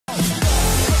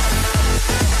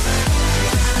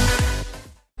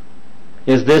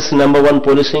Is this number one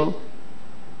policing?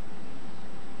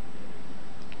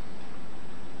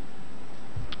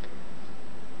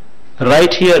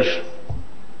 Right here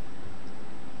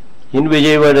in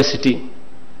Vijayawada city,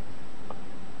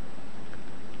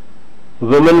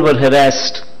 women were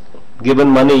harassed, given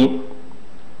money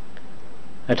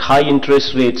at high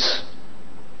interest rates,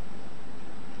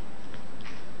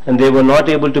 and they were not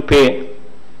able to pay.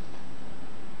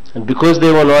 And because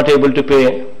they were not able to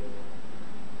pay,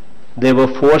 they were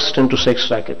forced into sex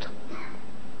racket.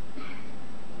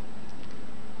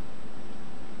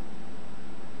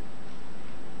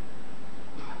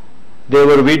 They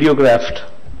were videographed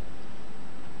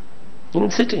in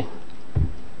the city.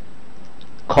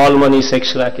 Call money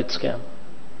sex racket scam.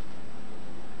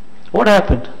 What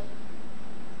happened?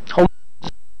 How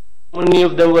many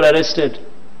of them were arrested?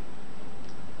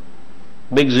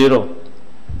 Big zero.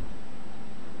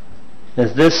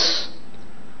 Is this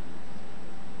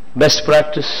best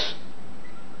practice?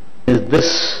 Is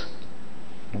this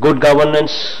good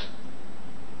governance?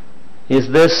 Is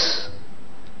this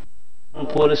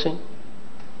policing?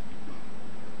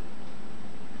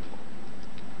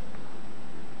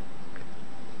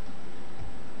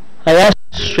 I asked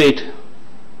straight,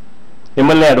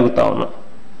 మిమ్మల్ని అడుగుతా ఉన్నా.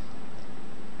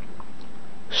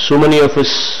 So many of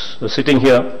us are sitting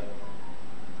here.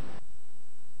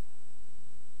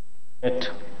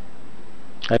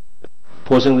 I'm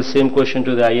posing the same question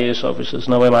to the IAS officers.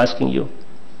 Now I'm asking you.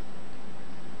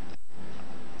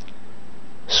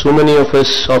 So many of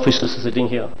us officers are sitting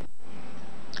here.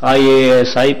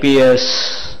 IAS, IPS,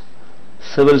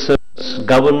 civil service,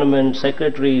 government,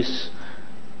 secretaries,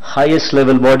 highest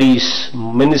level bodies,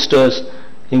 ministers,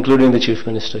 including the Chief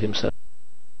Minister himself.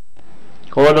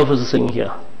 All of us are sitting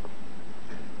here.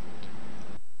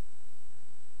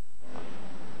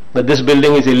 But this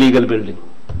building is illegal building.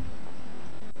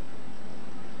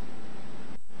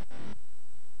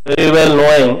 Very well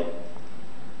knowing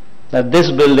that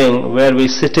this building where we're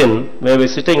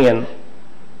sitting in,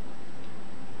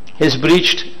 is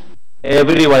breached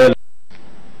every violation.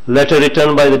 Letter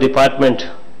written by the department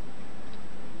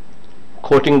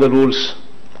quoting the rules.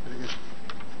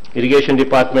 Irrigation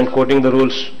department quoting the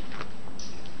rules.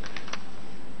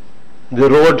 The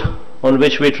road on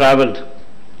which we travelled,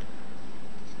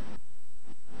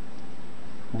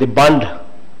 the bund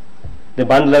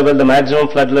level, the maximum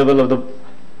flood level of the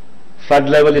flood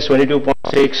level is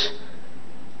 22.6.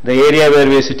 The area where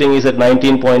we are sitting is at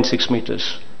 19.6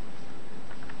 meters.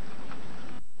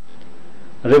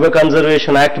 River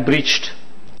Conservation Act breached.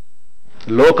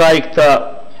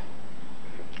 Lokayukta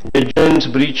judgments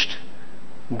breached.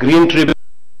 Green Tribunal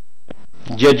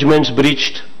judgments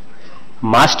breached.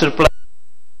 Master plan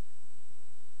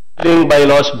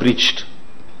bylaws breached.